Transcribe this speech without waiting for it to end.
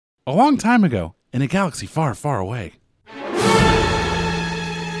a long time ago, in a galaxy far, far away.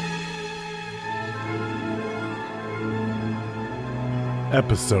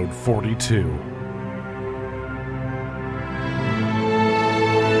 Episode 42.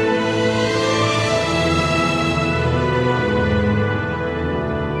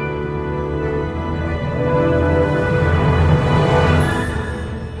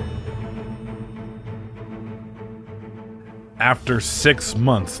 After 6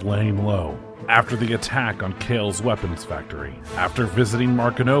 months laying low, after the attack on Kale's weapons factory, after visiting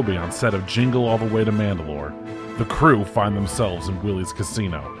Mark Kenobi on set of Jingle All the Way to Mandalore, the crew find themselves in Willie's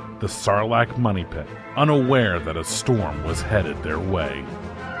casino, the Sarlacc Money Pit, unaware that a storm was headed their way.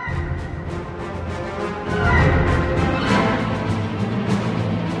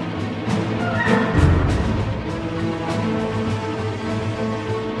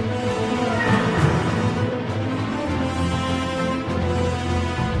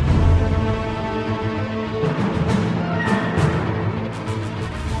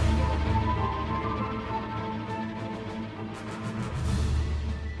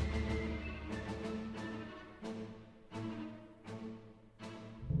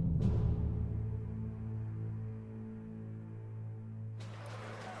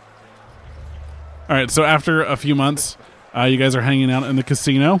 All right, so after a few months, you guys are hanging out in the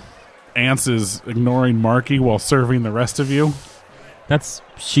casino. Ance is ignoring Marky while serving the rest of you.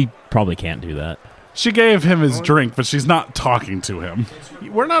 She probably can't do that. She gave him his drink, but she's not talking to him.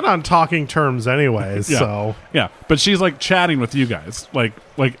 We're not on talking terms anyways, so... Yeah, but she's, like, chatting with you guys. Like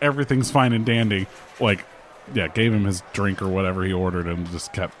everything's fine and dandy. Like, yeah, gave him his drink or whatever he ordered and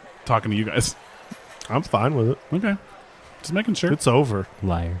just kept talking to you guys. I'm fine with it. Okay. Just making sure. It's over.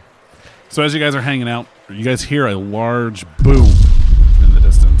 Liar. So as you guys are hanging out, you guys hear a large boom in the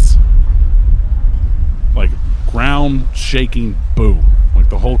distance. Like, ground-shaking boom. Like,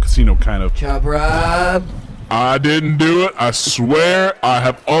 the whole casino kind of... Chop Rob! I didn't do it. I swear I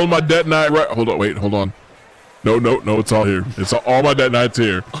have all my detonite right... Hold on. No, it's all here. It's all my detonite's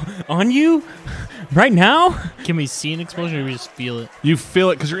here. On you? Right now? Can we see an explosion or we just feel it? You feel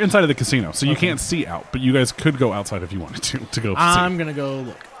it because you're inside of the casino, so you can't see out. But you guys could go outside if you wanted to go see. I'm going to go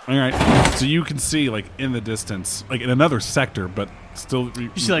look. All right, so you can see, like, in the distance, like, in another sector, but still...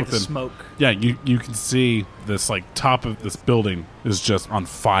 You see, like, the smoke. Yeah, you can see this, like, top of this building is just on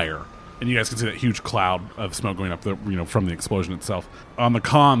fire. And you guys can see that huge cloud of smoke going up, from the explosion itself. On the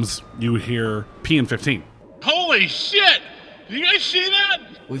comms, you hear PN-15. Holy shit! Did you guys see that?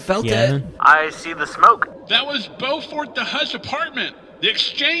 We felt it. I see the smoke. That was Beaufort the Hutt's apartment. The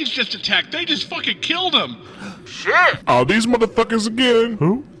Exchange just attacked. They just fucking killed him. Shit! Oh, these motherfuckers again.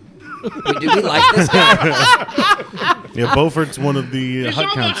 Who? Do we like this guy? Yeah, Beaufort's one of the He's Hut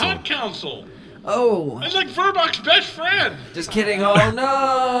on Council. the Hut Council. Oh. He's like Verbach's best friend. Just kidding. Oh,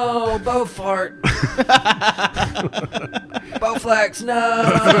 no. Beaufort. Bowflex, no.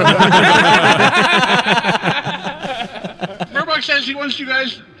 Verbach says he wants you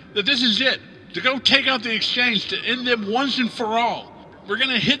guys, that this is it, to go take out the Exchange, to end them once and for all. We're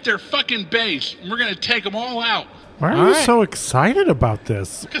going to hit their fucking base, and we're going to take them all out. Why are you so excited about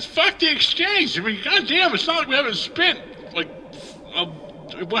this? Because fuck the Exchange. I mean, goddamn, it's not like we haven't spent, like,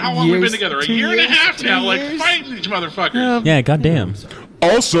 how long we've been together? A year and a half now, like, fighting these motherfuckers. Yeah, goddamn.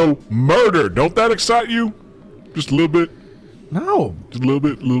 Also, murder. Don't that excite you? Just a little bit? No. Just a little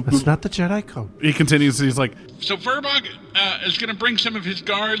bit? That's not the Jedi code. He continues, he's like... So Verbach is going to bring some of his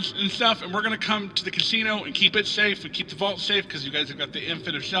guards and stuff, and we're going to come to the casino and keep it safe and keep the vault safe because you guys have got the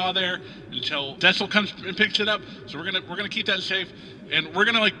Infant of Shaa there until Dessel comes and picks it up. So we're gonna keep that safe, and we're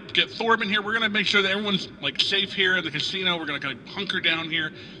gonna like get Thorb in here. We're gonna make sure that everyone's like safe here in the casino. We're gonna kind of hunker down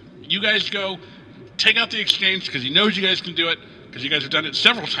here. You guys go take out the Exchange because he knows you guys can do it because you guys have done it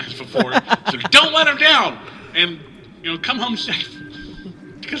several times before. So don't let him down, and come home safe.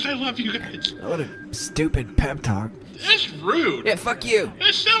 Because I love you guys. What a stupid pep talk. That's rude. Yeah, fuck you.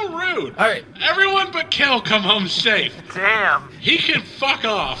 That's so rude. All right. Everyone but Kel come home safe. Damn. He can fuck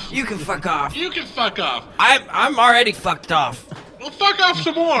off. You can fuck off. You can fuck off. I'm already fucked off. Well, fuck off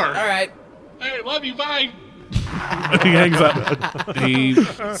some more. All right. Hey, love you. Bye. He hangs up. He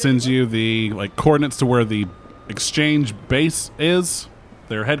sends you the coordinates to where the Exchange base is,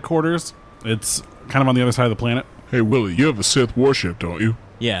 their headquarters. It's kind of on the other side of the planet. Hey, Willie, you have a Sith warship, don't you?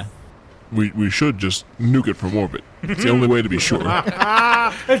 Yeah. We should just nuke it from orbit. It's the only way to be sure.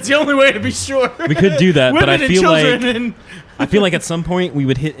 That's the only way to be sure. We could do that, but I feel and like at some point we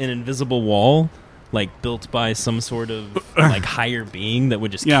would hit an invisible wall, like built by some sort of like higher being that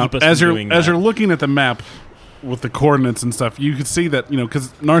would just keep us from doing that. As you're looking at the map, with the coordinates and stuff, you can see that,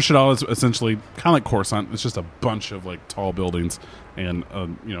 because Nar Shaddaa is essentially kind of like Coruscant. It's just a bunch of like tall buildings and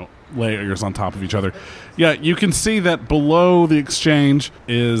layers on top of each other. Yeah, you can see that below the exchange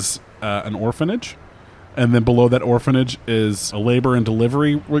is an orphanage, and then below that orphanage is a labor and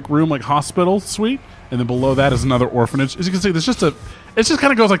delivery room, like hospital suite, and then below that is another orphanage. As you can see, it just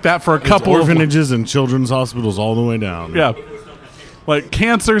kind of goes like that for a couple orphanages and children's hospitals all the way down. Yeah, like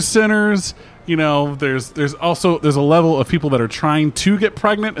cancer centers. There's a level of people that are trying to get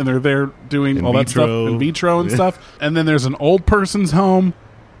pregnant, and they're there doing all that stuff in vitro and stuff. And then there's an old person's home,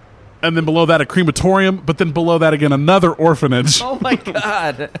 and then below that a crematorium. But then below that again another orphanage. Oh my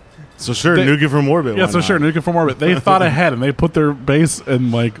god! So sure, nuke it from orbit. Yeah, so sure, nuke it from orbit. They thought ahead, and they put their base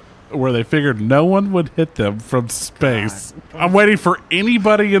in like where they figured no one would hit them from space. God. I'm waiting for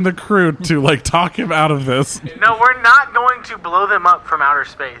anybody in the crew to like talk him out of this. No, we're not going to blow them up from outer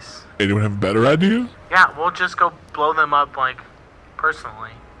space. Anyone have a better idea? Yeah, we'll just go blow them up, like,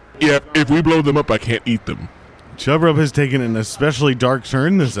 personally. Yeah, if we blow them up, I can't eat them. Chubrub has taken an especially dark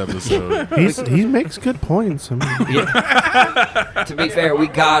turn this episode. He makes good points. I mean. Yeah. To be fair, we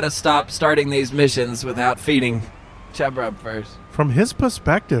gotta stop starting these missions without feeding Chubrub first. From his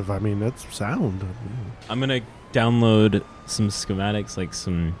perspective, I mean, it's sound. I'm gonna download some schematics,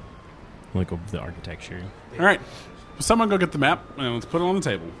 like of the architecture. All right. Someone go get the map and let's put it on the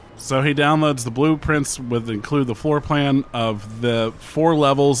table. So he downloads the blueprints with include the floor plan of the 4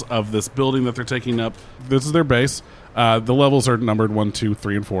 levels of this building that they're taking up. This is their base. The levels are numbered 1, 2,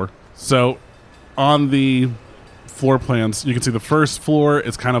 3, and 4. So on the floor plans, you can see the first floor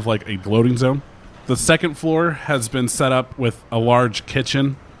is kind of like a loading zone. The second floor has been set up with a large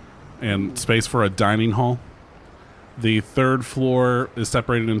kitchen and space for a dining hall. The third floor is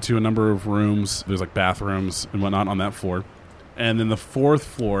separated into a number of rooms. There's like bathrooms and whatnot on that floor. And then the fourth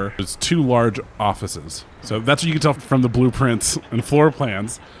floor is 2 large offices. So that's what you can tell from the blueprints and floor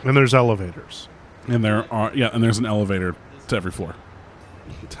plans. And there's elevators. And there's an elevator to every floor.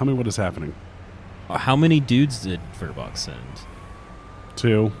 Tell me what is happening. How many dudes did Verbok send?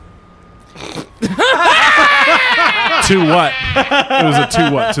 2. To what? It was a to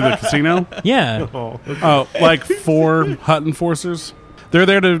what? To the casino? Yeah. Oh, like 4 Hut enforcers. They're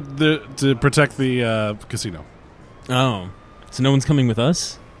there to protect the casino. Oh. So no one's coming with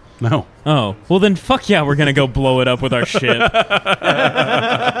us? No. Oh. Well then fuck yeah, we're gonna go blow it up with our ship.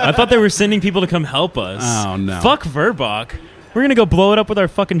 I thought they were sending people to come help us. Oh no. Fuck Verbok. We're gonna go blow it up with our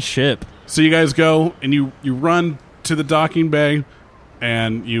fucking ship. So you guys go and you run to the docking bay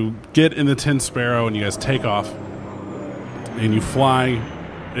and you get in the Tin Sparrow and you guys take off. And you fly.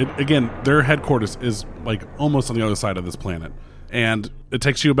 Again, their headquarters is like almost on the other side of this planet. And it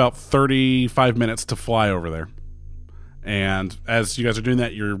takes you about 35 minutes to fly over there. And as you guys are doing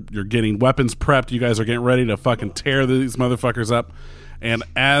that, you're getting weapons prepped. You guys are getting ready to fucking tear these motherfuckers up. And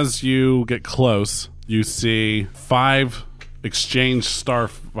as you get close, you see 5 exchange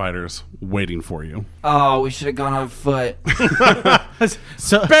starfighters waiting for you. Oh, we should have gone on foot.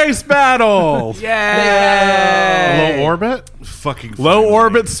 Space battle! Yay! Low orbit? Fucking low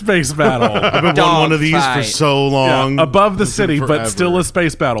orbit space battle. I've been on one of these for so long. Yeah, above the city, but still a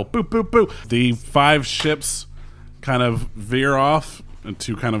space battle. Boop, boop, boop. The 5 ships kind of veer off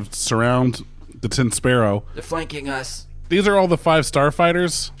to kind of surround the Tin Sparrow. They're flanking us. These are all the 5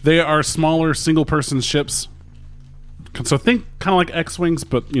 starfighters. They are smaller single-person ships. So think kind of like X-Wings,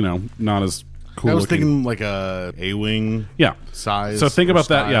 but, not as cool I was looking. thinking like a A-Wing size. So think about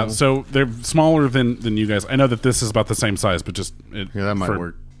style. that, yeah. So they're smaller than you guys. I know that this is about the same size, but just... that might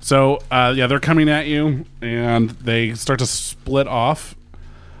work. So, they're coming at you, and they start to split off.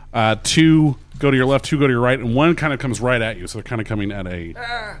 2 go to your left, 2 go to your right, and 1 kind of comes right at you. So they're kind of coming at a...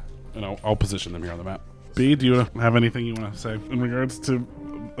 I'll position them here on the map. B, do you have anything you want to say in regards to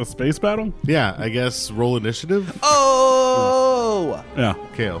a space battle? Yeah, I guess roll initiative. Oh! Yeah.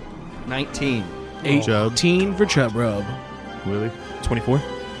 Kale. 19. 18 for Chubrub. Willie. 24.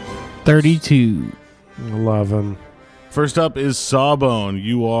 32. 11. First up is Sawbone.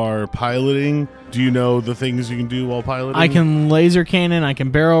 You are piloting. Do you know the things you can do while piloting? I can laser cannon, I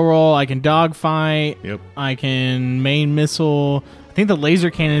can barrel roll, I can dogfight, Yep. I can main missile. I think the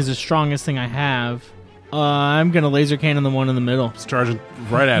laser cannon is the strongest thing I have. I'm going to laser cannon the one in the middle. It's charging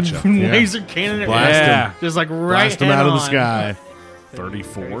right at you. Laser cannon. Blast him. Just like right Blast him out of the sky.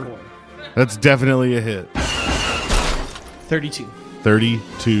 34. That's definitely a hit. 32.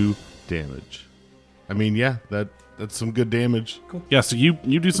 32 damage. I mean, yeah, that's some good damage. Cool. Yeah, so you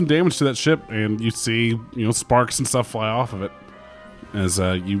do some damage to that ship, and you see sparks and stuff fly off of it as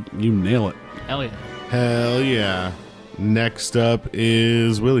you nail it. Hell yeah. Hell yeah. Next up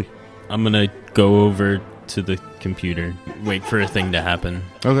is Willie. I'm gonna go over to the computer, wait for a thing to happen.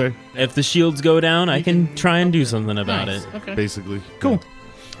 Okay. If the shields go down, I can try and do something about it. Okay. Basically. Cool.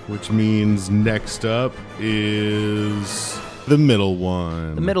 Which means next up is the middle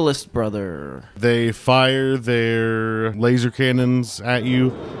one. The middleest brother. They fire their laser cannons at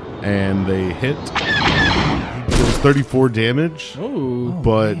you, and they hit. It was 34 damage.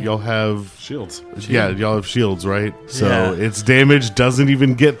 But y'all have Shields. Yeah, y'all have shields, right? So Yeah. its damage doesn't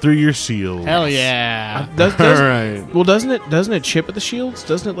even get through your shield. Hell yeah. All right. Well, doesn't it chip at the shields?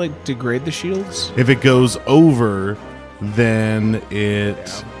 Doesn't it like degrade the shields? If it goes over, then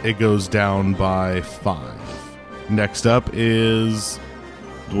it goes down by 5. Next up is,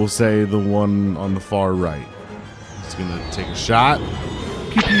 we'll say, the one on the far right. He's gonna take a shot.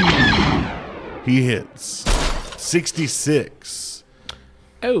 He hits 66.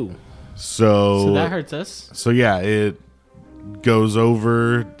 Oh. So that hurts us. So yeah, it goes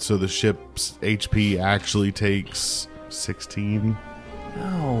over. So the ship's HP actually takes 16.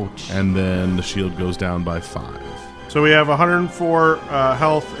 Ouch. And then the shield goes down by 5. So we have 104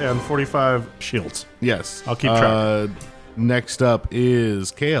 health and 45 shields. Yes. I'll keep track. Next up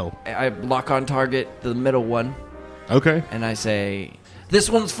is Kale. I lock on target the middle one, Okay. and I say, "This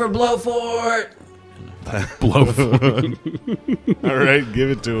one's for Blowfort." Blowfort. All right, give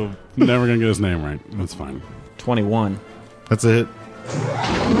it to him. Never gonna get his name right. That's fine. 21. That's a hit.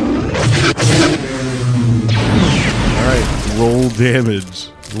 All right, roll damage.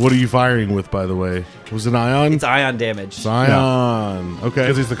 What are you firing with, by the way? Was it ion? It's ion damage. It's ion. Okay.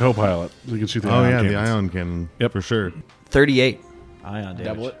 Because he's the co-pilot. You can shoot the Oh ion yeah, cannons. the ion cannon. Yep. For sure. 38. Ion damage.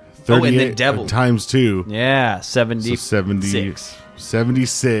 Double it. 38 Oh, and then double. times 2. Yeah, 70. So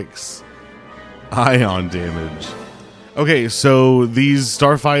 76 ion damage. Okay, so these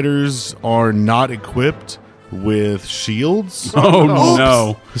starfighters are not equipped with shields. Oh,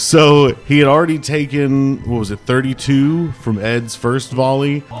 no. So he had already taken, 32 from Ed's first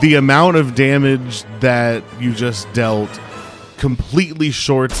volley. The amount of damage that you just dealt completely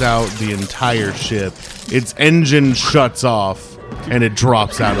shorts out the entire ship. Its engine shuts off and it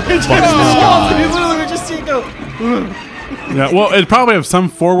drops out of the fucking sky. literally were just seeing go. Yeah, well, it'd probably have some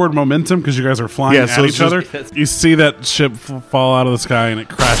forward momentum because you guys are flying Yeah, at so it's each other. just- You see that ship fall out of the sky and it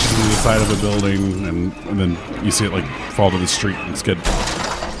crashes into the side of a building, and then you see it like fall to the street and skid.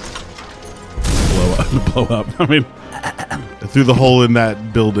 Blow up. I mean, Through the hole in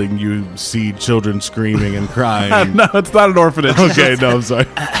that building, you see children screaming and crying. no, it's not an orphanage. Okay, no, I'm sorry.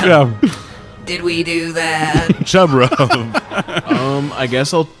 Yeah. Did we do that? Chubro. I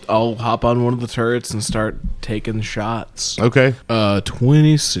guess I'll hop on one of the turrets and start taking shots. Okay.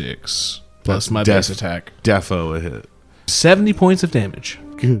 26 plus That's my base attack. Defo a hit. 70 points of damage.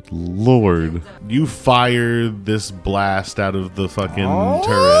 Good lord. You fire this blast out of the fucking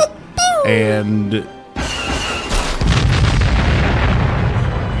turret, and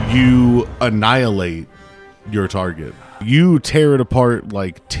you annihilate your target. You tear it apart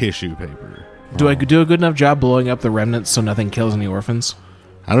like tissue paper. Do I do a good enough job blowing up the remnants so nothing kills any orphans?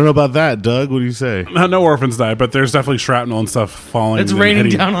 I don't know about that, Doug. What do you say? No orphans die, but there's definitely shrapnel and stuff falling. It's and raining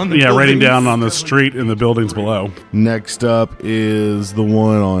hitting- down on the raining buildings. down on the street and the buildings below. Next up is the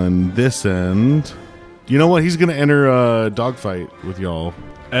one on this end. You know what? He's going to enter a dogfight with y'all.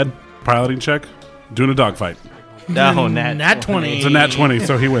 Ed, piloting check, doing a dogfight. No, nat 20. It's a nat 20,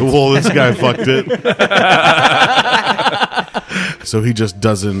 so he wins. Well, this guy fucked it. So he just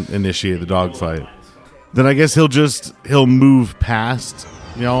doesn't initiate the dogfight. Then I guess he'll move past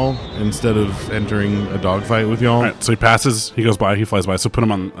y'all instead of entering a dogfight with y'all. All right, so he passes, he goes by, he flies by. So put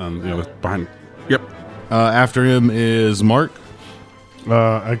him on the other behind. Yep. After him is Mark.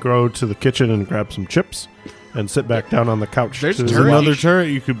 I go to the kitchen and grab some chips and sit back down on the couch. There's a There's turret. another turret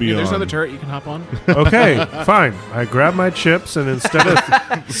you could be Yeah, there's on. another turret you can hop on. Okay, fine. I grab my chips and instead of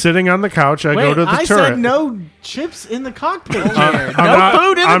sitting on the couch, I go to the I turret. said no chips in the cockpit. I'm no not-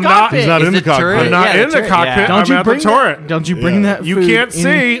 food in I'm the not- cockpit. He's not in the cockpit. I'm not in the cockpit. Don't I'm you at bring the turret. Don't you bring that? You food can't in-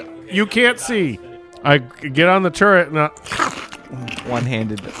 see. You can't see. I get on the turret and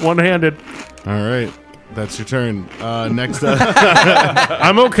One-handed. one-handed. All right. That's your turn. Next up.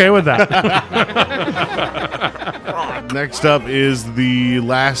 I'm okay with that. Next up is the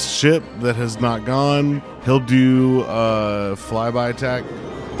last ship that has not gone. He'll do a flyby attack.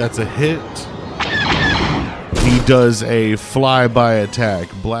 That's a hit. He does a flyby attack,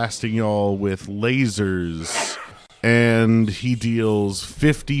 blasting y'all with lasers. And he deals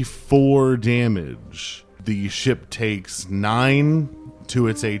 54 damage. The ship takes 9 to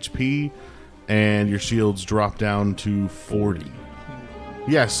its HP, and your shields drop down to 40.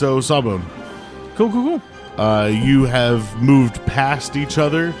 Yeah, so Sawbone. Cool. You have moved past each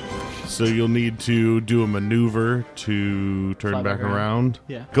other, So you'll need to do a maneuver to turn Fly back back around. around.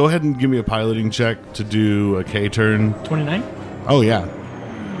 Yeah. Go ahead and give me a piloting check to do a K-turn. 29? Oh, yeah.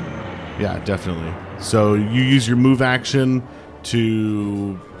 Yeah, definitely. So you use your move action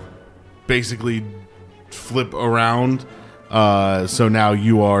to basically flip around. So now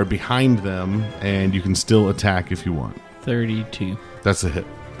you are behind them, and you can still attack if you want. 32. That's a hit.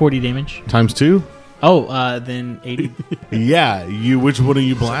 40 damage. Times 2? Oh, then 80. Yeah, which one are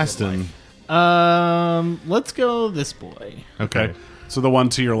you blasting? Let's go this boy. Okay. So the one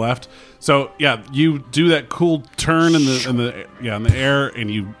to your left. So yeah, you do that cool turn in the air,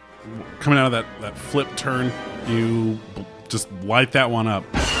 and you coming out of that flip turn, you just light that one up.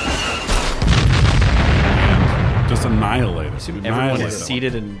 And just annihilate it. Everyone is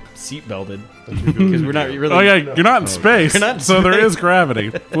seated and seat belted because we're not really. Oh yeah, you're not in space, You're not in so there space. is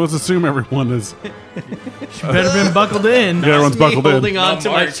gravity. Let's assume everyone is. You better been buckled in. Yeah, everyone's buckled in. Holding on to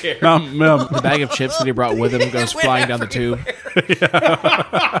my chair. The bag of chips that he brought with him goes flying down the tube.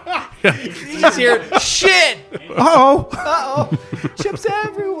 He's here. Shit! Uh-oh. Chips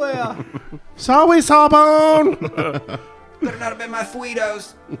everywhere. Sorry, Sawbone. Better not have been my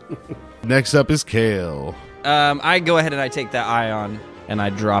Sweetos. Next up is Kale. I go ahead and I take that ion and I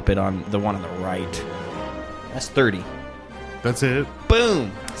drop it on the one on the right. That's 30. That's it.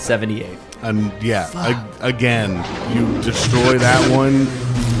 Boom. 78. And yeah, again, you destroy that one.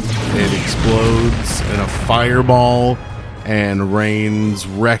 It explodes in a fireball and rains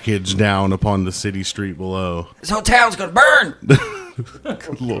wreckage down upon the city street below. This whole town's gonna burn.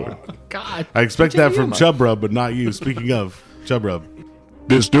 Good Lord. God. I expect that from Chubrub, but not you. Speaking of Chubrub.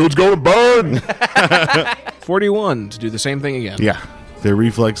 This dude's gonna burn. 41 to do the same thing again. Yeah. Their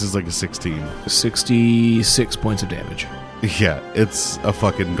reflex is like a 16. 66 points of damage. Yeah, it's a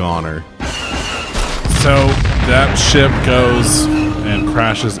fucking goner. So that ship goes and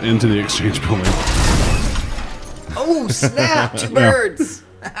crashes into the exchange building. Oh snap! Two birds.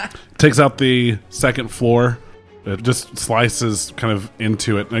 Takes out the second floor. It just slices kind of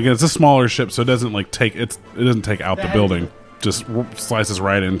into it. And again, it's a smaller ship, so it doesn't like it doesn't take out the building. Just slices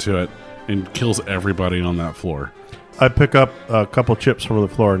right into it and kills everybody on that floor. I pick up a couple chips from the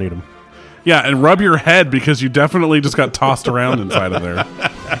floor and eat them. Yeah, and rub your head because you definitely just got tossed around inside of there.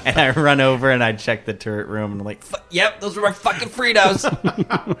 And I run over and I check the turret room and I'm like, Yep, those were my fucking Fritos.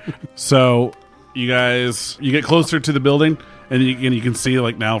 So you get closer to the building, and you can see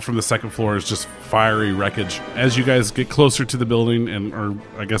like now from the second floor is just fiery wreckage. As you guys get closer to the building and are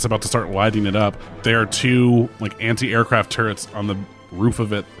I guess about to start lighting it up, there are two like anti-aircraft turrets on the roof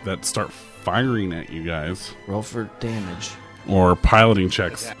of it that start firing at you guys. roll for damage. Or piloting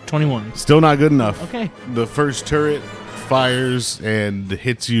checks. 21. Still not good enough. Okay. The first turret fires and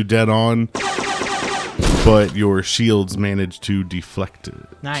hits you dead on, but your shields manage to deflect it.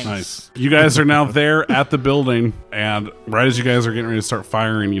 Nice. You guys are now there at the building, and right as you guys are getting ready to start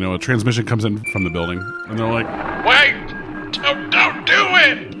firing, a transmission comes in from the building, and they're like, Wait! Don't do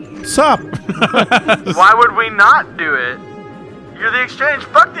it! Sup? Why would we not do it? You're the exchange.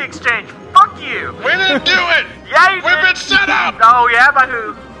 Fuck the exchange. Fuck you. We didn't do it! Yeah, you We've did. been set up! Oh, yeah? By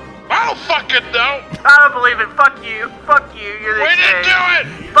who? I don't fucking know! I don't believe it. Fuck you. Fuck you. You're the We exchange.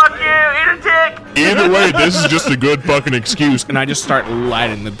 didn't do it! Fuck you. Eat a dick. Either way, this is just a good fucking excuse. And I just start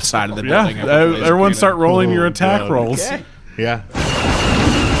lighting the side of the yeah, building. up with laser everyone cannon. start rolling your Oh, attack God. rolls. Okay. Yeah.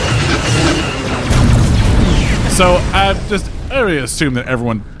 So I already assume that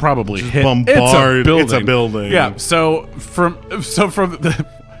everyone probably hit. bombard. It's a building. Yeah. So from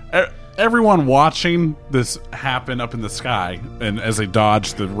everyone watching this happen up in the sky, and as they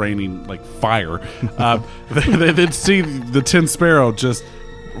dodge the raining like fire, they did see the Tin Sparrow just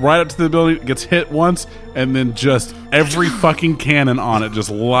right up to the building, gets hit once, and then just every fucking cannon on it just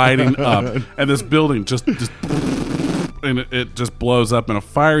lighting up, and this building just and it just blows up in a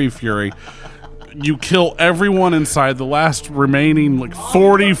fiery fury. You kill everyone inside. The last remaining,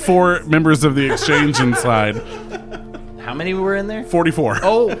 44 members of the exchange inside. How many were in there? 44.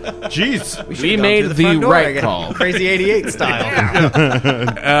 Oh, jeez. We made the right call. Crazy 88 style.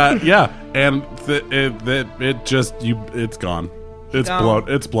 Yeah, and it's gone.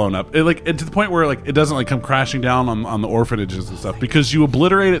 It's blown up. It to the point where it doesn't come crashing down on the orphanages and stuff because you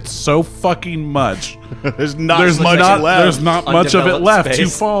obliterate it so fucking much. There's not much of it left to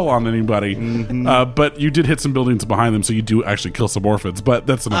space. fall on anybody. Mm-hmm. But you did hit some buildings behind them, so you do actually kill some orphans. But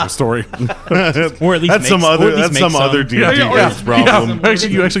that's another story. Or at least that's some other D&D problem.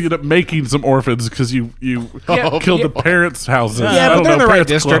 Actually, you actually end up making some orphans because you killed the parents' houses. Yeah, I but don't they're in know, the right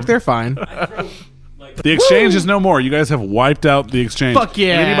parents' district. club. They're fine. The exchange is no more. You guys have wiped out the exchange. Fuck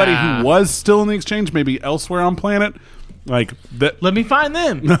yeah. And anybody who was still in the exchange, maybe elsewhere on planet, Like that. Let me find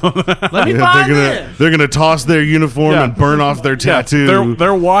them. Let me find them. They're gonna toss their uniform and burn off their tattoo.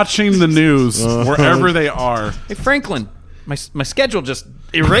 They're watching the news wherever they are. Hey, Franklin, my schedule just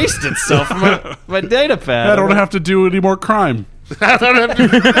erased itself from my data pad. I don't have to do any more crime. I don't have to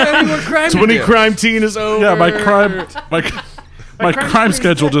do any more crime. 20 crime teen is over. Yeah, my crime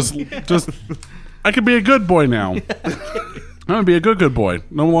schedule just I could be a good boy now. I'm gonna be a good boy,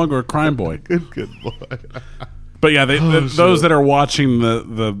 no longer a crime boy. Good boy. But yeah, those that are watching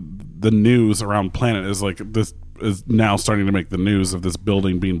the news around planet is like this is now starting to make the news of this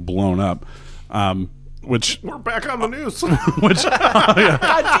building being blown up, which We're back on the news. which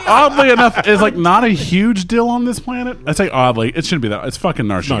oddly enough is like not a huge deal on this planet. I say oddly, it shouldn't be that. It's fucking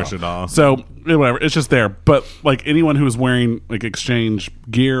Nar-Shaddaa. So whatever, it's just there. But like anyone who is wearing like exchange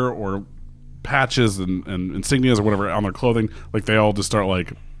gear or patches and insignias or whatever on their clothing, like they all just start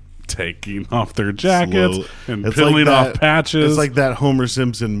like taking off their jackets and peeling off patches. It's like that Homer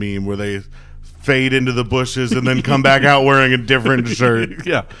Simpson meme where they fade into the bushes and then come back out wearing a different shirt.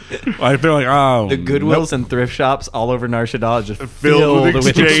 Yeah, like they're like, oh, the Goodwills and thrift shops all over Nar-Shaddaa just filled with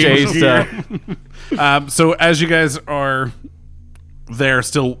exchange stuff. So as you guys are there,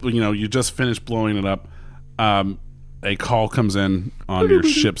 still, you just finished blowing it up. A call comes in on your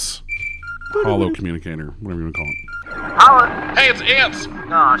ship's hollow communicator, whatever you want to call it. Holla. Hey, it's Ants.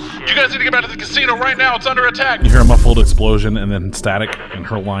 Oh, shit. You guys need to get back to the casino right now. It's under attack. You hear a muffled explosion and then static, and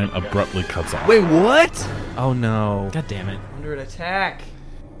her line abruptly cuts off. Wait, what? Oh no. God damn it. Under attack.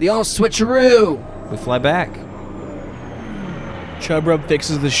 The old switcheroo. We fly back. Chubrub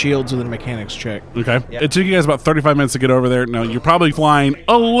fixes the shields with a mechanics check. Okay. Yep. It took you guys about 35 minutes to get over there. Now, you're probably flying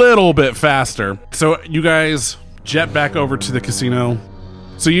a little bit faster. So you guys jet back over to the casino.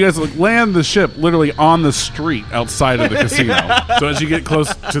 So you guys land the ship literally on the street outside of the casino. So as you get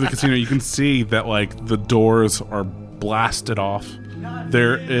close to the casino, you can see that like the doors are blasted off.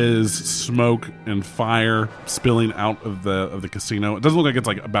 There is smoke and fire spilling out of the casino. It doesn't look like it's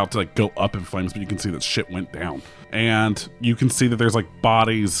like about to like go up in flames, but you can see that shit went down. And you can see that there's like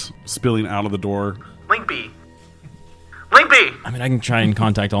bodies spilling out of the door. Linkby. I mean, I can try and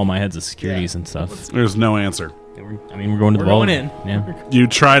contact all my heads of securities and stuff. There's no answer. I mean, we're going to the vault. Going in. Yeah. You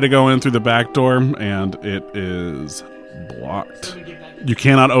try to go in through the back door, and it is blocked. You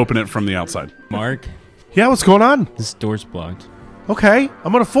cannot open it from the outside. Mark, Yeah, what's going on? this door's blocked. Okay,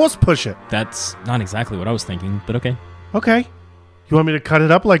 I'm gonna force push it. That's not exactly what I was thinking, but okay. Okay, you want me to cut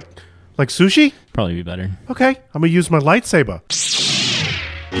it up like sushi? Probably be better. Okay, I'm gonna use my lightsaber.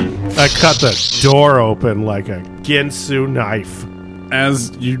 I cut the door open like a Ginsu knife.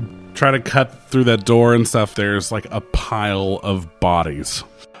 As you try to cut through that door and stuff, there's like a pile of bodies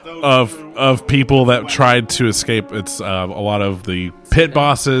of people that tried to escape. It's a lot of the pit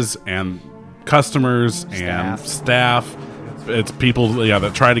bosses and customers and staff. It's people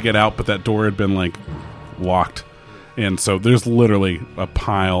that tried to get out, but that door had been like locked, and so there's literally a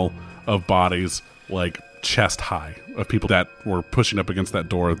pile of bodies like chest high of people that were pushing up against that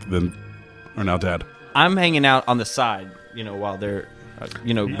door then are now dead. I'm hanging out on the side, while they're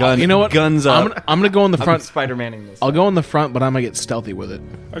guns up. up. I'm gonna go in the front. Spider-Manning this. I'll go in the front, but I'm gonna get stealthy with it.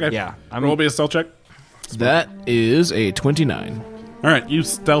 Okay. Yeah. Roll me a stealth check. That is a 29. All right, you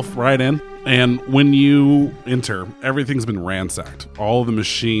stealth right in, and when you enter, everything's been ransacked. All the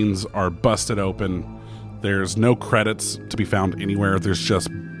machines are busted open. There's no credits to be found anywhere. There's just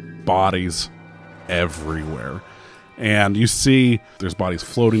bodies everywhere. And you see there's bodies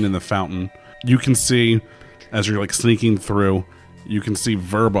floating in the fountain. You can see, as you're like sneaking through, you can see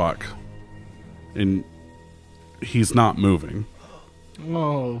Verbok, and he's not moving.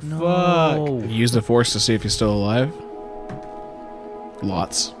 Oh, fuck. Use the force to see if he's still alive.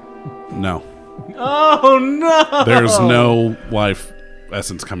 Lots. No. Oh, no. There's no life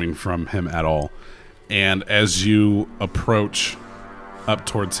essence coming from him at all. And as you approach up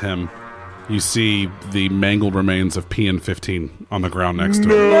towards him, you see the mangled remains of PN-15 on the ground next to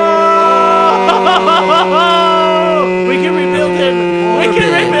him. No! We can rebuild him! We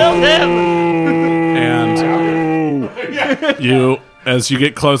can rebuild him! And as you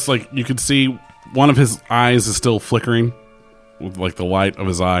get close, like you can see one of his eyes is still flickering with like the light of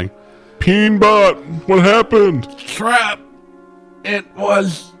his eye. Peenbot, what happened? Trap. It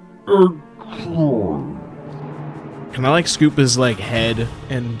was. Can I scoop his head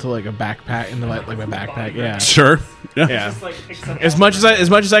into a backpack into my backpack? Yeah. Sure. Yeah. As much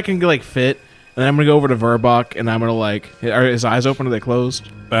as I can fit, and then I'm gonna go over to Verbok and I'm gonna are his eyes open or are they closed?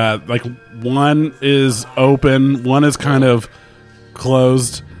 One is open, one is kind of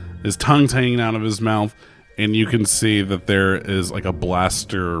closed, his tongue's hanging out of his mouth, and you can see that there is a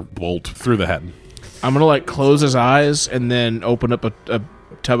blaster bolt through the head. I'm gonna like close his eyes and then open up a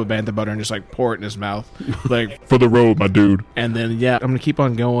tub of bantha butter and just like pour it in his mouth, like for the road, my dude. And then I'm gonna keep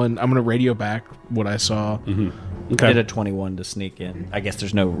on going. I'm gonna radio back what I saw. Okay. I did a 21 to sneak in. I guess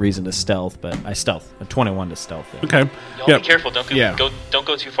there's no reason to stealth, but I stealth. A 21 to stealth. Yeah. Okay. Y'all be careful. Don't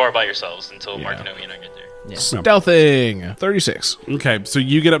go too far by yourselves until Mark and Obi and I get there. Yeah. Stealthing 36. Okay, so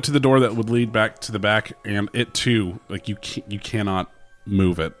you get up to the door that would lead back to the back, and it too, like you cannot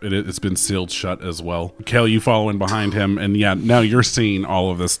move it. It's been sealed shut as well. Kale, you follow in behind him, and now you're seeing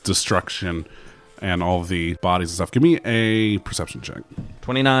all of this destruction and all of the bodies and stuff. Give me a perception check.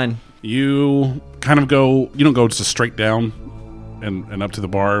 29. You kind of go, you don't go just straight down and up to the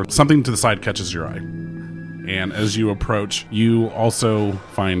bar. Something to the side catches your eye. And as you approach, you also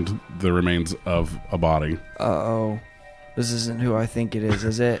find the remains of a body. Uh-oh. This isn't who I think it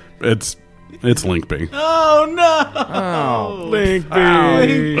is it? It's Linkby. Oh, no! Oh.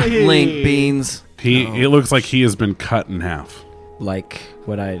 Linkby. Link beans. It looks like he has been cut in half. Like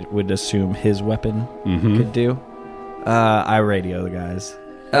what I would assume his weapon could do. I radio the guys.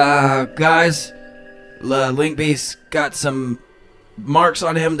 Guys, Linkby's got some marks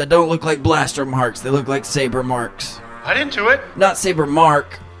on him that don't look like blaster marks. They look like saber marks. I didn't do it. Not saber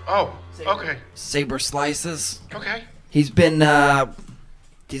mark. Oh, okay. Saber slices. Okay. He's been halved.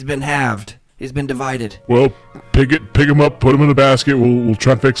 He's been divided. Well, pick him up, put him in a basket. We'll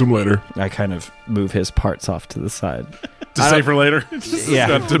try to fix him later. I kind of move his parts off to the side. To save for later?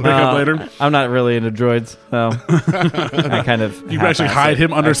 Yeah. To pick up later? I'm not really into droids, so I kind of... You can actually hide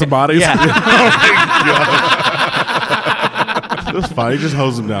him under some bodies? Yeah. Oh my God. That's fine. You just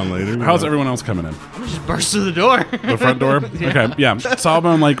hose him down later. How's everyone else coming in? Just burst through the door. The front door? Okay, yeah.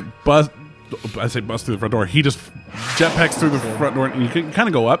 Sawbone, bust through the front door. He just jetpacks through the front door, and you can kind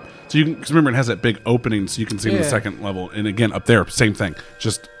of go up. So you can, because remember, it has that big opening, so you can see in the second level. And again, up there, same thing.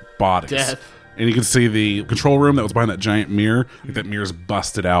 Just bodies. Death. And you can see the control room that was behind that giant mirror. That mirror's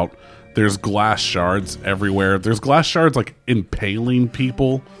busted out. There's glass shards everywhere. There's glass shards impaling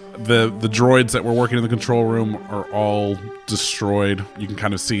people. The droids that were working in the control room are all destroyed. You can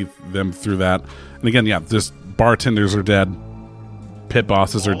kind of see them through that. And again, just bartenders are dead. Pit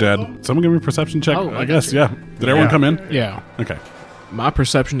bosses are dead. Someone give me a perception check. I guess, yeah. Did everyone come in? Yeah. Okay. My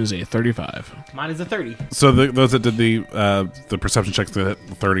perception is a 35. Mine is a 30. So those that did the perception checks that hit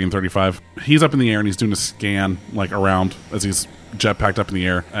 30 and 35, he's up in the air and he's doing a scan around as he's jetpacked up in the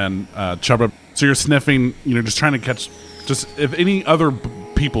air. And Chubba, so you're sniffing, just trying to catch just if any other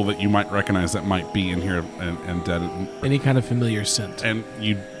people that you might recognize that might be in here and dead. Any kind of familiar scent. And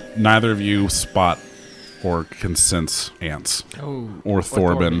neither of you spot or can sense ants or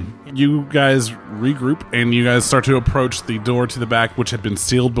Thorben. You guys regroup and you guys start to approach the door to the back, which had been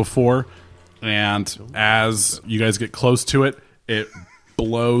sealed before. And as you guys get close to it, it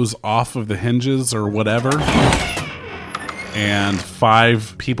blows off of the hinges or whatever. And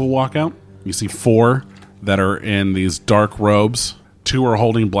 5 people walk out. You see 4 that are in these dark robes. 2 are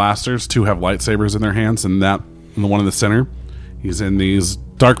holding blasters. 2 have lightsabers in their hands. And the one in the center, he's in these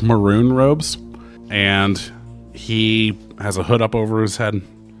dark maroon robes. And he has a hood up over his head,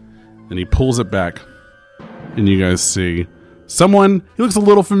 and he pulls it back, and you guys see someone. He looks a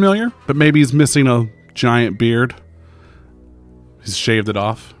little familiar, but maybe he's missing a giant beard. He's shaved it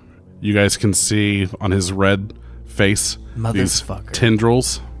off. You guys can see on his red face these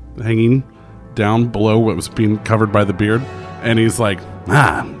tendrils hanging down below what was being covered by the beard. And he's like,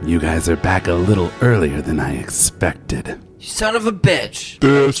 you guys are back a little earlier than I expected. You son of a bitch.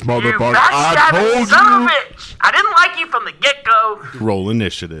 This motherfucker. I told you. Son of a bitch. I didn't like you from the get-go. Roll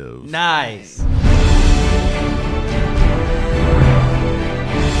initiative. Nice.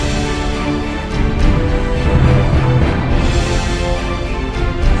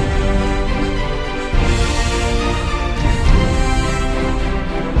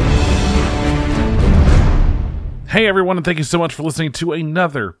 hey everyone, and thank you so much for listening to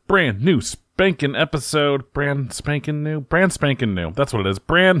another brand new spanking episode. Brand spanking new. That's what it is.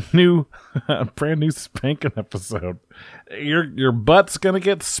 Brand new spanking episode. Your butt's gonna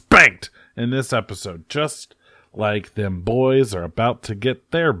get spanked in this episode, just like them boys are about to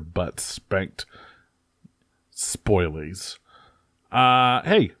get their butts spanked. Spoilies.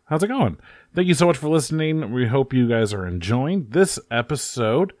 Hey, how's it going? Thank you so much for listening. We hope you guys are enjoying. This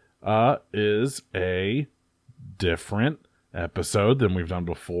episode is a different episode than we've done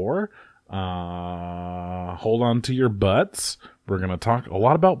before. Hold on to your butts. We're going to talk a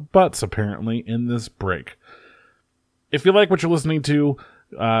lot about butts, apparently, in this break. If you like what you're listening to,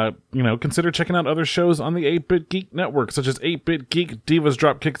 consider checking out other shows on the 8-Bit Geek Network, such as 8-Bit Geek, Divas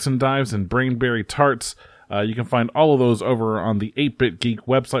Drop Kicks and Dives, and Brainberry Tarts. You can find all of those over on the 8-Bit Geek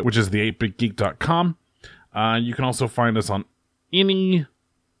website, which is the8bitgeek.com. You can also find us on any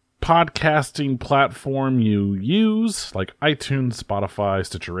podcasting platform you use, like iTunes, Spotify,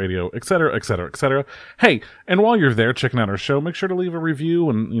 Stitcher Radio, etc., etc., etc. Hey, and while you're there checking out our show, make sure to leave a review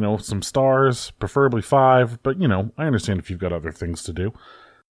and, some stars, preferably 5, but, I understand if you've got other things to do.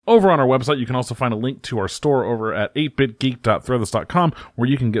 Over on our website, you can also find a link to our store over at 8bitgeek.threadless.com, where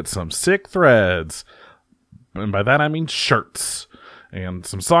you can get some sick threads. And by that, I mean shirts. And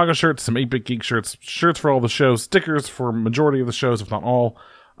some Saga shirts, some 8-Bit Geek shirts, shirts for all the shows, stickers for majority of the shows, if not all.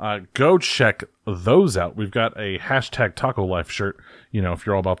 Go check those out. We've got a hashtag Taco Life shirt, if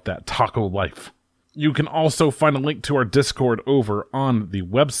you're all about that taco life. You can also find a link to our Discord over on the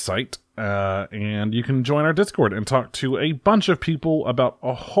website, and you can join our Discord and talk to a bunch of people about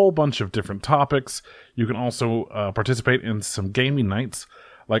a whole bunch of different topics. You can also participate in some gaming nights.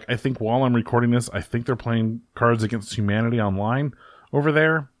 Like, I think while I'm recording this, I think they're playing Cards Against Humanity online over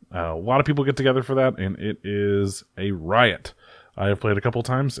there. A lot of people get together for that, and it is a riot. I have played a couple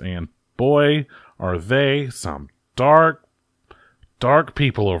times, and boy, are they some dark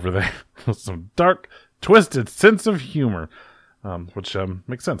people over there. Some dark, twisted sense of humor, which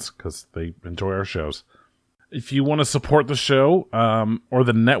makes sense, because they enjoy our shows. If you want to support the show, or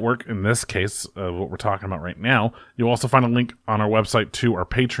the network, in this case, what we're talking about right now, you'll also find a link on our website to our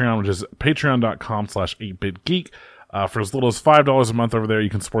Patreon, which is patreon.com/8bitgeek. For as little as $5 a month over there, you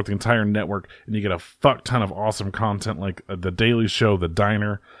can support the entire network, and you get a fuck ton of awesome content like the Daily Show, The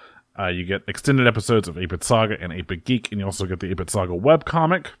Diner. You get extended episodes of 8-Bit Saga and 8-Bit Geek, and you also get the 8-Bit Saga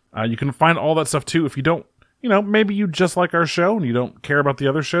webcomic. You can find all that stuff too if you don't, maybe you just like our show and you don't care about the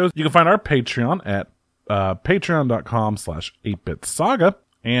other shows. You can find our Patreon at patreon.com/8bitsaga,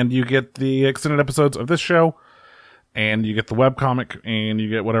 and you get the extended episodes of this show, and you get the webcomic, and you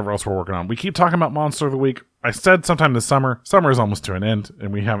get whatever else we're working on. We keep talking about Monster of the Week. I said sometime this summer. Summer is almost to an end,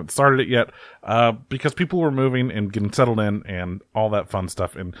 and we haven't started it yet because people were moving and getting settled in and all that fun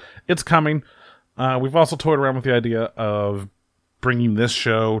stuff, and it's coming. We've also toyed around with the idea of bringing this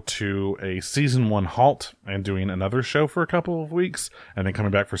show to a Season 1 halt and doing another show for a couple of weeks, and then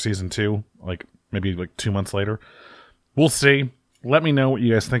coming back for Season 2, maybe 2 months later. We'll see. Let me know what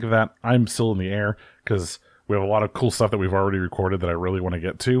you guys think of that. I'm still in the air, because we have a lot of cool stuff that we've already recorded that I really want to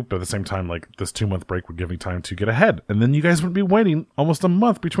get to, but at the same time, this 2-month break would give me time to get ahead. And then you guys would be waiting almost a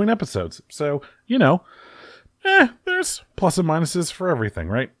month between episodes. So, there's plus and minuses for everything,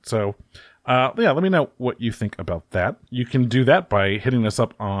 right? So, let me know what you think about that. You can do that by hitting us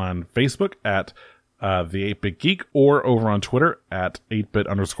up on Facebook at the 8-Bit Geek, or over on Twitter at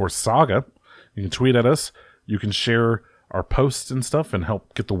 8bit_saga. You can tweet at us. You can share our posts and stuff and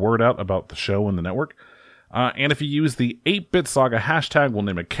help get the word out about the show and the network. And if you use the 8-Bit Saga hashtag, we'll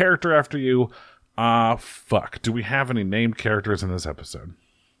name a character after you. Fuck. Do we have any named characters in this episode?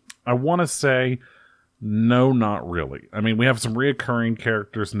 I want to say no, not really. I mean, we have some reoccurring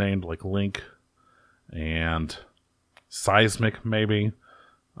characters named like Link and Seismic, maybe.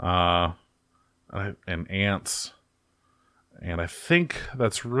 And Ants. And I think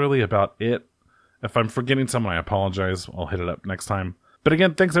that's really about it. If I'm forgetting someone, I apologize. I'll hit it up next time. But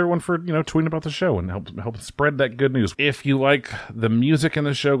again, thanks everyone for, tweeting about the show and help spread that good news. If you like the music in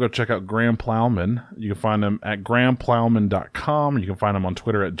the show, go check out Graham Plowman. You can find him at grahamplowman.com. You can find him on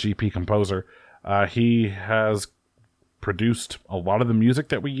Twitter at GPComposer. He has produced a lot of the music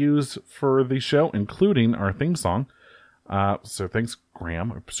that we use for the show, including our theme song. So thanks,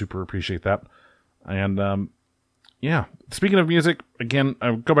 Graham. I super appreciate that. And, yeah, speaking of music, again,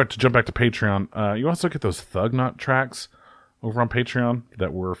 jump back to Patreon. You also get those Thug Knot tracks over on Patreon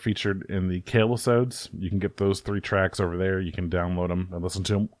that were featured in the Kale-episodes. You can get those 3 tracks over there. You can download them and listen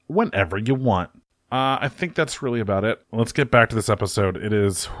to them whenever you want. I think that's really about it. Let's get back to this episode. It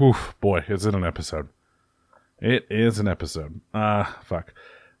is, is it an episode? It is an episode. Fuck.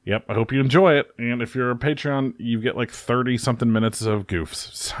 Yep, I hope you enjoy it. And if you're a Patreon, you get 30-something minutes of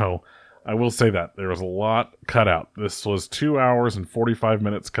goofs. So I will say that. There was a lot cut out. This was 2 hours and 45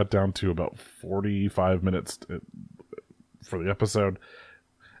 minutes cut down to about 45 minutes for the episode,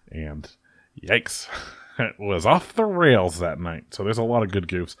 and yikes, it was off the rails that night. So there's a lot of good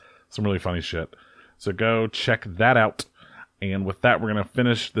goofs, some really funny shit. So go check that out. And with that, we're going to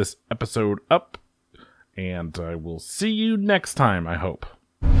finish this episode up, and I will see you next time, I hope.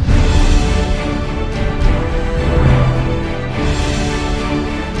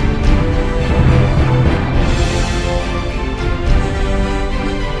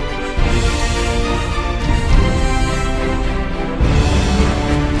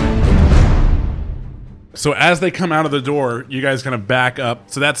 So as they come out of the door, you guys kind of back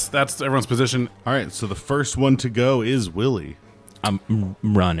up. So that's everyone's position. All right, so the first one to go is Willie. I'm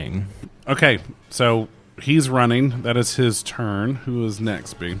running. Okay, so he's running. That is his turn. Who is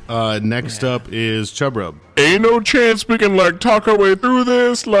next, B? Next up is Chubrub. Ain't no chance we can like talk our way through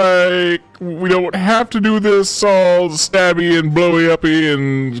this. Like we don't have to do this all stabby and blowy uppy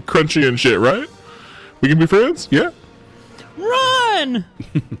and crunchy and shit, right? We can be friends, yeah. Run!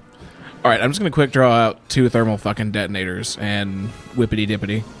 All right, I'm just gonna quick draw out 2 thermal fucking detonators and whippity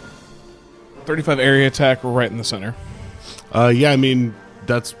dippity. 35 area attack right in the center. Yeah, I mean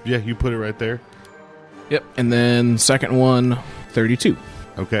you put it right there. Yep, and then second one, 32.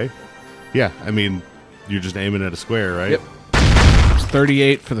 Okay. Yeah, I mean you're just aiming at a square, right? Yep.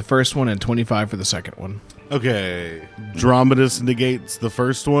 38 for the first one and 25 for the second one. Okay. Dromedaus negates the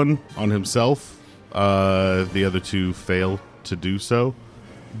first one on himself. The other 2 fail to do so.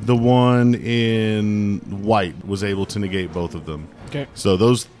 The one in white was able to negate both of them. Okay. So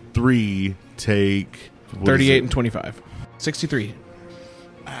those 3 take 38 and 25. 63.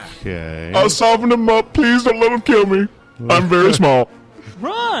 Okay. I'll soften them up. Please don't let them kill me. I'm very small.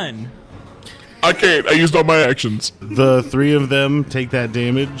 Run! I can't. I used all my actions. The 3 of them take that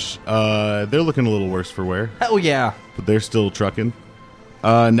damage. They're looking a little worse for wear. Hell yeah. But they're still trucking.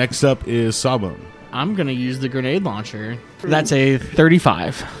 Next up is Sawbone. I'm going to use the grenade launcher. That's a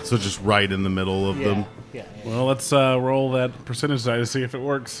 35. So just right in the middle of them. Yeah. Well, let's roll that percentage die to see if it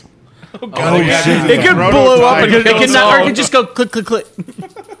works. Oh, shit. It could blow up and it could just go click, click, click.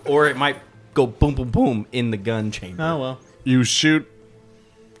 Or it might go boom, boom, boom in the gun chamber. Oh, well. You shoot,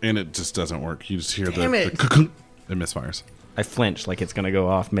 and it just doesn't work. You just hear it misfires. I flinch like it's going to go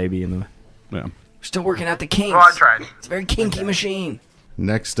off maybe in the... Yeah. We're still working out the kinks. Well, I tried. It's a very kinky machine.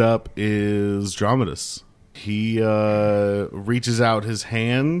 Next up is Dromedaus. He reaches out his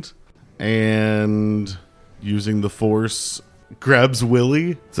hand and, using the force, grabs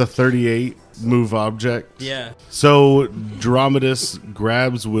Willie. It's a 38 move object. Yeah. So Dromedaus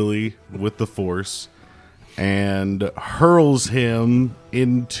grabs Willie with the force and hurls him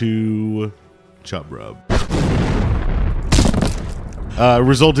into Chubrub.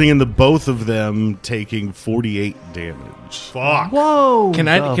 Resulting in the both of them taking 48 damage. Fuck. Whoa. Can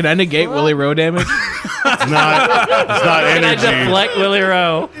I negate Willie Rowe damage? It's not Can I energy. deflect Willie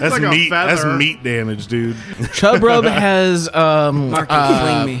Rowe? That's like a meat. That's feather. meat damage, dude. Chubrub has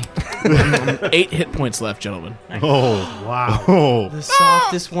Fling me. 8 hit points left, gentlemen. Oh Wow. oh! The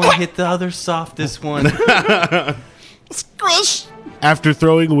softest one hit the other softest one. After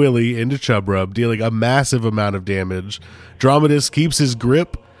throwing Willie into Chubrub, dealing a massive amount of damage, Dromedaus keeps his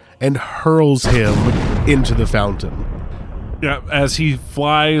grip and hurls him into the fountain. Yeah, as he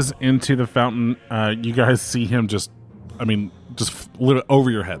flies into the fountain, you guys see him just over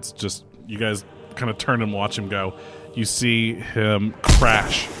your heads. Just you guys kind of turn and watch him go. You see him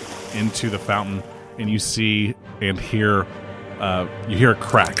crash into the fountain, and you see and hear you hear a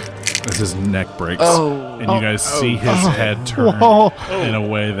crack as his neck breaks, and you guys see his head turn in a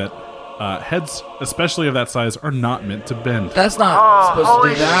way that heads, especially of that size, are not meant to bend. That's not supposed to Holy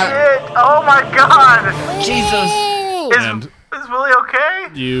do that. shit! Oh my god! Jesus. Is Willie okay?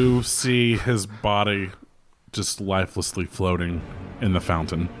 You see his body just lifelessly floating in the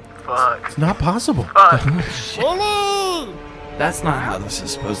fountain. Fuck. It's not possible. Fuck. That's not how this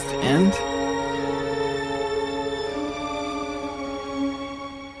is supposed to end.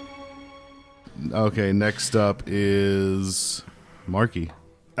 Okay, next up is Marky.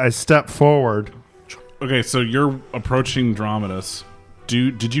 I step forward. Okay, so you're approaching Dromedaus.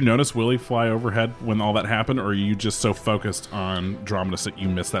 Did you notice Willie fly overhead when all that happened, or are you just so focused on Dromedaus that you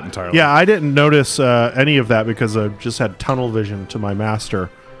missed that entirely? Yeah, I didn't notice any of that because I just had tunnel vision to my master,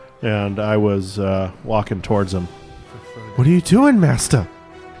 and I was walking towards him. What are you doing, master?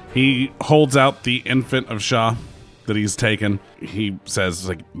 He holds out the Infant of Shaa that he's taken. He says,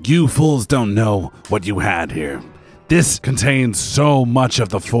 "You fools don't know what you had here. This contains so much of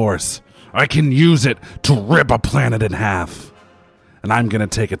the Force. I can use it to rip a planet in half. And I'm going to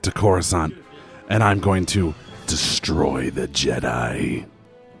take it to Coruscant, and I'm going to destroy the Jedi."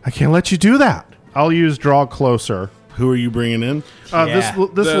 I can't let you do that. I'll use draw closer. Who are you bringing in? This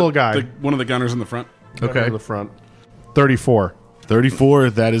little guy. One of the gunners in the front. Okay. In the front. 34.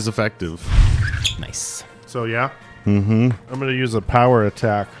 34, that is effective. Nice. So, yeah. Mm-hmm. I'm going to use a power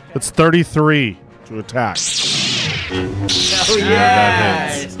attack. It's 33 to attack. Oh,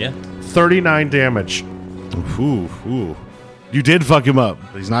 yes. Yeah. 39 damage. Ooh. You did fuck him up.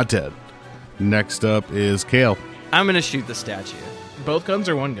 He's not dead. Next up is Kale. I'm going to shoot the statue. Both guns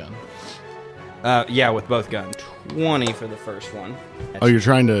or one gun? Yeah, with both guns. 20 for the first one. Oh, you're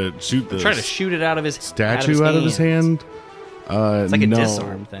trying to shoot the... Trying to shoot it out of his statue out of his hand? It's like a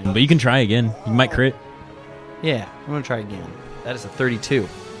disarm thing. But you can try again. You might crit. Yeah, I'm going to try again. That is a 32.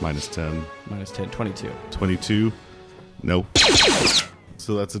 Minus 10. Minus 10, 22. 22. Nope.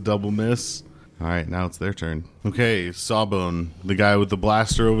 So that's a double miss. All right, now it's their turn. Okay, Sawbone, the guy with the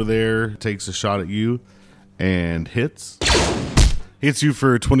blaster over there, takes a shot at you and hits. Hits you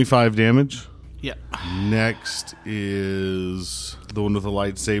for 25 damage. Yep. Next is the one with the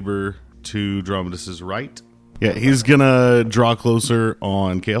lightsaber to Dromedus's right. Yeah, he's gonna draw closer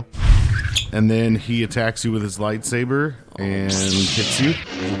on Kale. And then he attacks you with his lightsaber and hits you.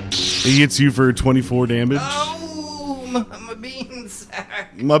 He hits you for 24 damage. Oh, my bean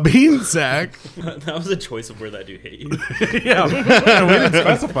sack. My bean sack? That was a choice of where that dude hit you. Yeah, we didn't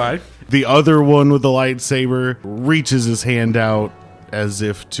specify. The other one with the lightsaber reaches his hand out as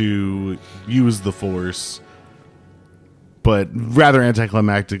if to use the Force, but rather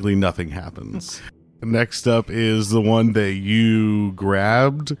anticlimactically, nothing happens. Next up is the one that you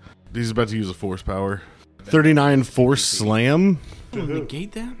grabbed. He's about to use a Force power. 39 Force Slam.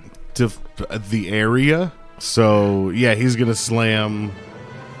 Negate that? To the area. So, yeah, he's going to slam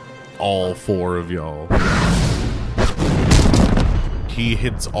all 4 of y'all. He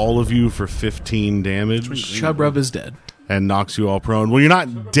hits all of you for 15 damage. Chubrub is dead. And knocks you all prone. Well, you're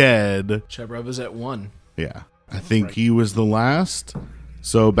not dead. Chubrub is at 1. Yeah. I think he was the last.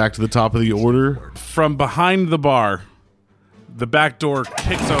 So back to the top of the order. From behind the bar, the back door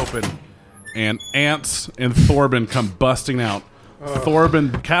kicks open, and Ants and Thorben come busting out.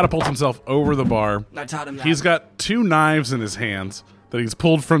 Thorben catapults himself over the bar. I taught him that. He's got 2 knives in his hands that he's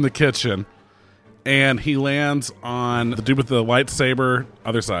pulled from the kitchen, and he lands on the dude with the lightsaber,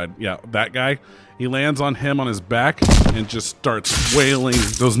 other side. Yeah, that guy. He lands on him on his back and just starts wailing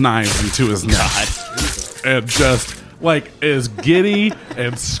those knives into his neck. And just... is giddy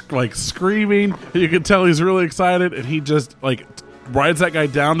and screaming. You can tell he's really excited, and he just rides that guy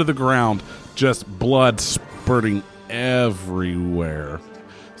down to the ground, just blood spurting everywhere.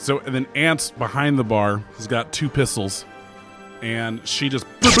 So, and then Ant's behind the bar has got 2 pistols, and she just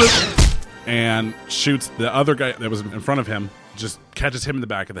and shoots the other guy that was in front of him. Just catches him in the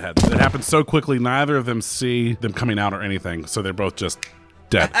back of the head. It happens so quickly, neither of them see them coming out or anything, so they're both just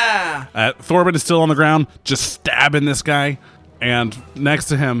dead. Thorben is still on the ground, just stabbing this guy. And next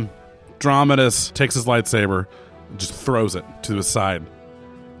to him, Dromedus takes his lightsaber, just throws it to his side.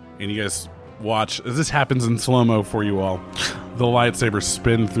 And you guys watch as this happens in slow-mo for you all. The lightsaber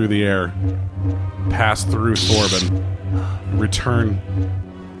spin through the air, pass through Thorben, return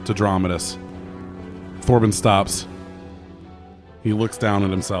to Dromedus. Thorben stops. He looks down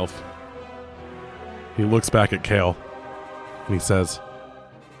at himself. He looks back at Kale, and he says,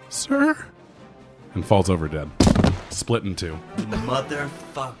 "Sir?" and falls over dead. Split in 2.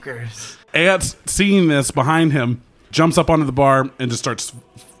 Motherfuckers. Ant, seeing this behind him, jumps up onto the bar and just starts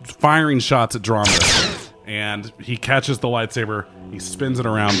firing shots at Dromedus. And he catches the lightsaber, he spins it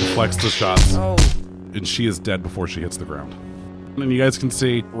around, deflects the shots, and she is dead before she hits the ground. And you guys can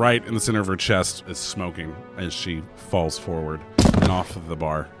see right in the center of her chest is smoking as she falls forward and off of the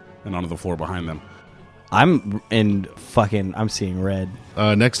bar and onto the floor behind them. I'm seeing red.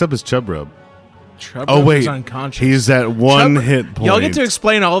 Next up is Chubrub. Chubrub is unconscious. He's at 1 hit point. Y'all get to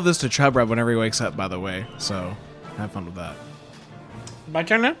explain all of this to Chubrub whenever he wakes up, by the way. So have fun with that. My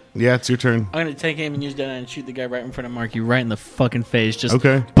turn now? Yeah, it's your turn. I'm going to take aim and use that and shoot the guy right in front of Marky, right in the fucking face. Just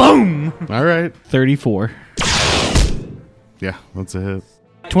okay. Boom! All right. 34. Yeah, that's a hit.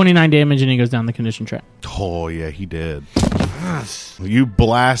 29 damage, and he goes down the condition track. Oh, yeah, he did. You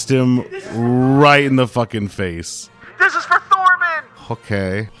blast him right in the fucking face. This is for Thorben!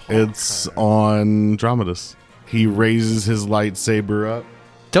 Okay. It's on Dromedus. He raises his lightsaber up.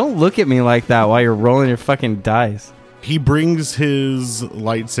 Don't look at me like that while you're rolling your fucking dice. He brings his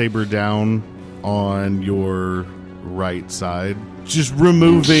lightsaber down on your right side, just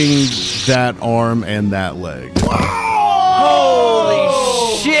removing that arm and that leg.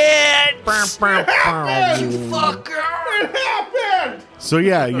 Holy shit! You fucker! What happened? So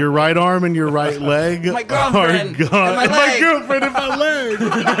yeah, your right arm and your right leg My girlfriend are gone. and my leg. My girlfriend and my leg.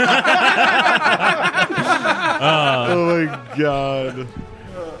 Oh my god!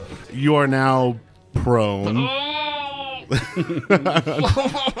 You are now prone. At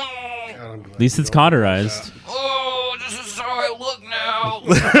least it's cauterized. Oh, this is how I look now.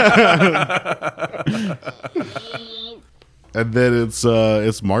 And then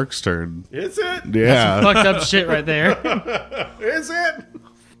it's Mark's turn. Is it? Yeah. That's some fucked up shit right there. Is it?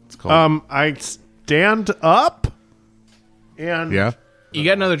 It's called. I stand up and yeah. You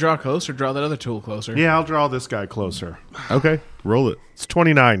got another draw closer. Draw that other tool closer. Yeah, I'll draw this guy closer. Okay, roll it. It's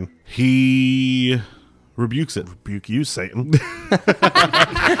 29. He rebukes it. Rebuke you, Satan.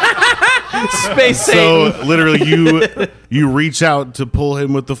 Space So Satan. literally, you reach out to pull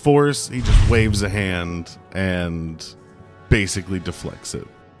him with the force. He just waves a hand and basically deflects it.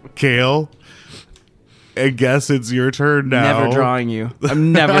 Kale, I guess it's your turn now. Never drawing you.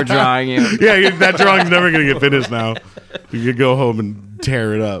 I'm never drawing you. Yeah, that drawing's never going to get finished now. You can go home and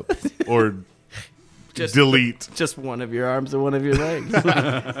tear it up or delete. Just one of your arms and one of your legs.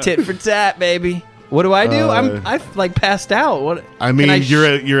 Tit for tat, baby. What do I do? I've like passed out. What? I mean, you're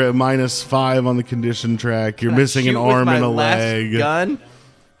at -5 on the condition track. You're missing an arm and a leg. Gun.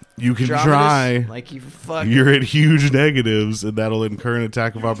 You can Drominus? try. Like you fuck. You're at huge negatives, and that'll incur an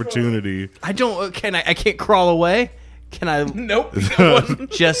attack of opportunity. I don't. Can I? I can't crawl away. Can I? Nope.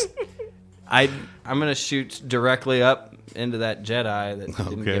 Just. I'm gonna shoot directly up into that Jedi that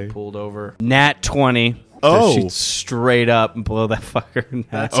didn't get pulled over. Nat 20. Oh. Shoot straight up and blow that fucker.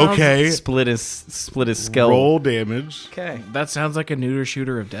 Okay. Split his skull. Roll damage. Okay. That sounds like a neuter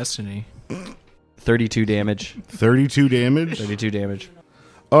shooter of destiny. 32 damage. 32 damage? 32 damage.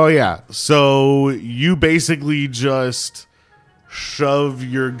 Oh, yeah. So you basically just shove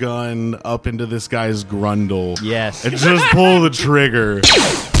your gun up into this guy's grundle. Yes. And just pull the trigger.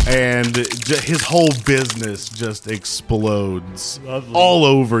 And his whole business just explodes all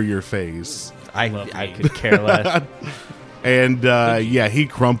over your face. I could care less. And yeah, he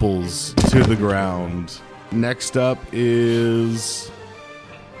crumples to the ground. Next up is...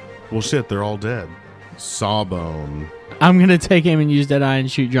 Well, shit, they're all dead. Sawbone. I'm going to take aim and use Deadeye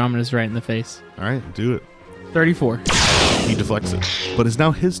and shoot Drominus right in the face. All right, do it. 34. He deflects it. But it's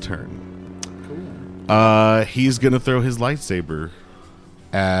now his turn. He's going to throw his lightsaber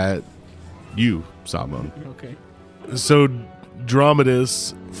at you, Sawbone. Okay. So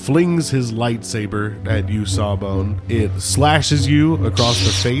Drominus flings his lightsaber at you, Sawbone. It slashes you across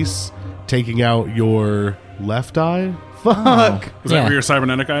the face, taking out your left eye. Fuck. Is that where your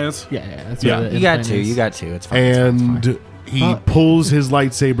cybernetic eye is? Yeah, that's Yeah. what the You got implant to. is. You got to. It's fine. And he pulls his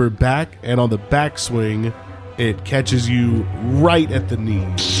lightsaber back, and on the backswing, it catches you right at the knee,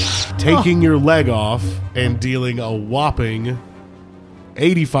 taking your leg off and dealing a whopping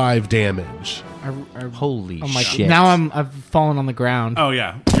 85 damage. Holy I'm like, shit. now I've fallen on the ground. Oh,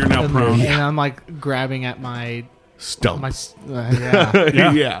 yeah. You're now prone. And I'm like grabbing at my stump.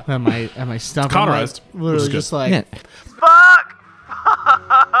 Yeah. Yeah. At my stump. I'm Cauterized, like, literally which is good. just like, Yeah. Fuck!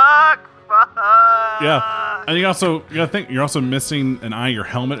 Yeah. And you gotta think, you're also missing an eye. Your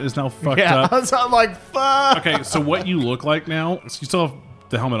helmet is now fucked Yeah, up. so I'm like, fuck. Okay, so what you look like now, so you still have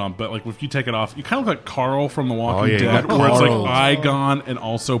the helmet on, but like if you take it off, you kind of look like Carl from The Walking yeah, Dead, you where it's like Carl. eye gone and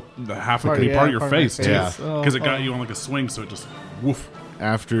also the half a Part- part yeah, of your part of my face, too. face. Yeah. Because it got you on like a swing, so it just woof.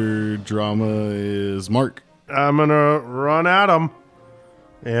 After drama is Mark. I'm going to run at him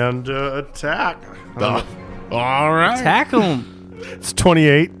and attack. All right. Tackle him. It's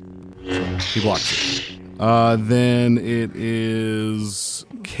 28. He blocks it. Then it is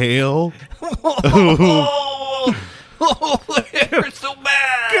Kale. It hurts so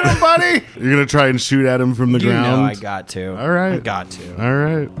bad. Get him, buddy. You're going to try and shoot at him from the You ground? know I got to. All right. I got to. All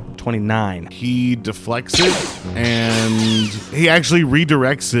right. 29. He deflects it, and he actually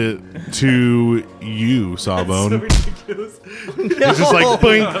redirects it to you, Sawbone. It's just like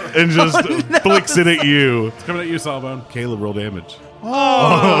blink and just flicks it at you. It's coming at you, Sawbone. Caleb, roll damage. No.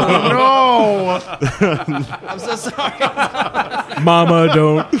 I'm so sorry. Mama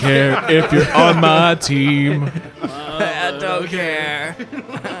don't care if you're on my team. I don't care.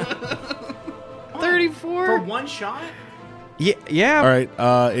 34? for one shot? Yeah. All right,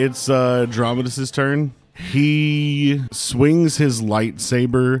 it's Drominus's turn. He swings his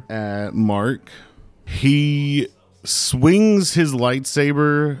lightsaber at Mark. He swings his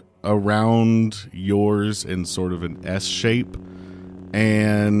lightsaber around yours in sort of an S shape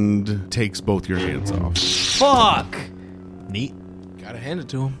and takes both your hands off. Fuck. Neat. Gotta hand it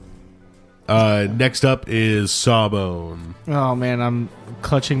to him. Next up is Sawbone. Oh man, I'm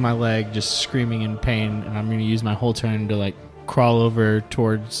clutching my leg, just screaming in pain, and I'm going to use my whole turn to like crawl over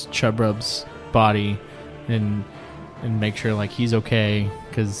towards Chubrub's body and make sure like he's okay,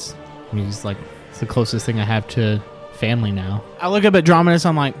 because he's like it's the closest thing I have to family now. I look up at Drominus,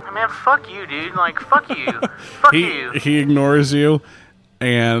 I'm like, Man, fuck you, dude. Like, fuck you. Fuck you. He ignores you,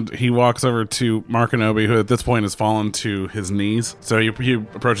 and he walks over to Markinobi, who at this point has fallen to his knees. So he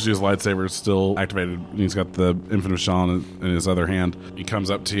approaches you, his lightsaber is still activated, and he's got the Infant of Shaa in his other hand. He comes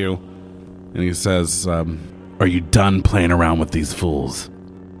up to you, and he says, are you done playing around with these fools?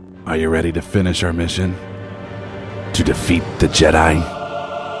 Are you ready to finish our mission? To defeat the Jedi?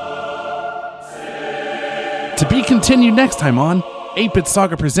 be continued next time on 8-Bit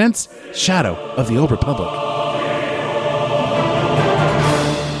Saga presents Shadow of the Old Republic.